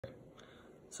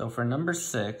So for number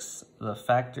 6, the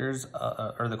factors,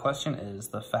 or the question is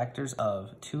the factors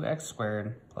of 2x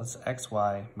squared plus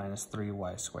xy minus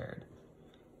 3y squared.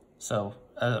 So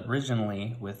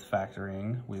originally with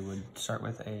factoring, we would start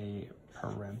with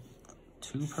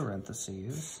two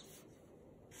parentheses.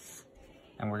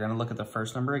 And we're gonna look at the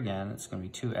first number again. It's gonna be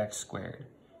 2x squared.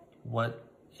 What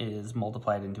is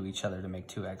multiplied into each other to make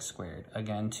 2x squared?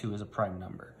 Again, 2 is a prime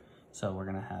number. So we're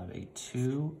gonna have a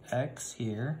 2x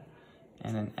here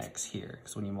and an x here,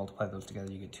 because when you multiply those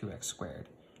together, you get 2x squared.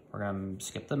 We're gonna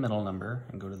skip the middle number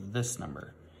and go to this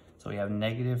number. So we have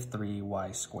negative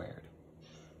 3y squared.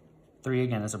 3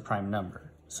 again is a prime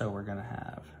number. So we're gonna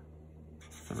have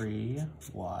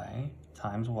 3y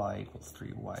times y equals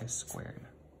 3y squared.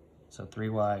 So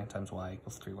 3y times y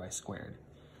equals 3y squared.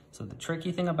 So the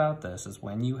tricky thing about this is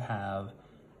when you have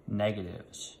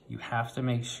negatives, you have to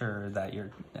make sure that you're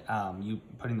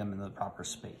putting them in the proper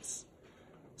space.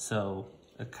 So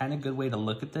a kind of good way to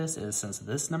look at this is, since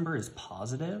this number is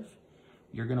positive,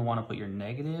 you're gonna wanna put your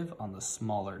negative on the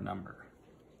smaller number,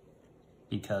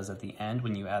 because at the end,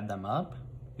 when you add them up,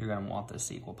 you're gonna want this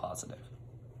to equal positive.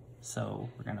 So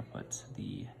we're gonna put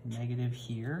the negative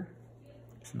here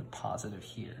and the positive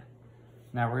here.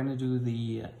 Now we're gonna do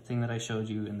the thing that I showed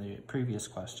you in the previous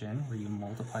question, where you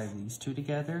multiply these two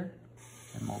together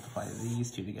and multiply these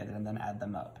two together and then add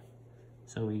them up.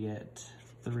 So we get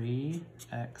 3xy,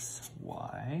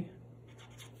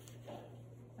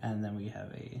 and then we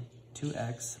have a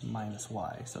 2x minus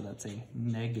y, so that's a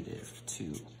negative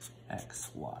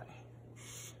 2xy.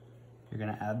 You're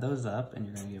gonna add those up and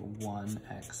you're gonna get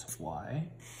 1xy,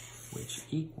 which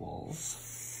equals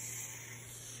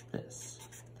this.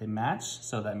 They match,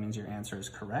 so that means your answer is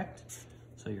correct.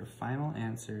 So your final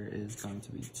answer is going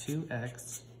to be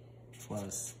 2x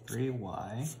plus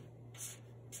 3y,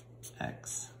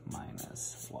 x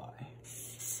minus y.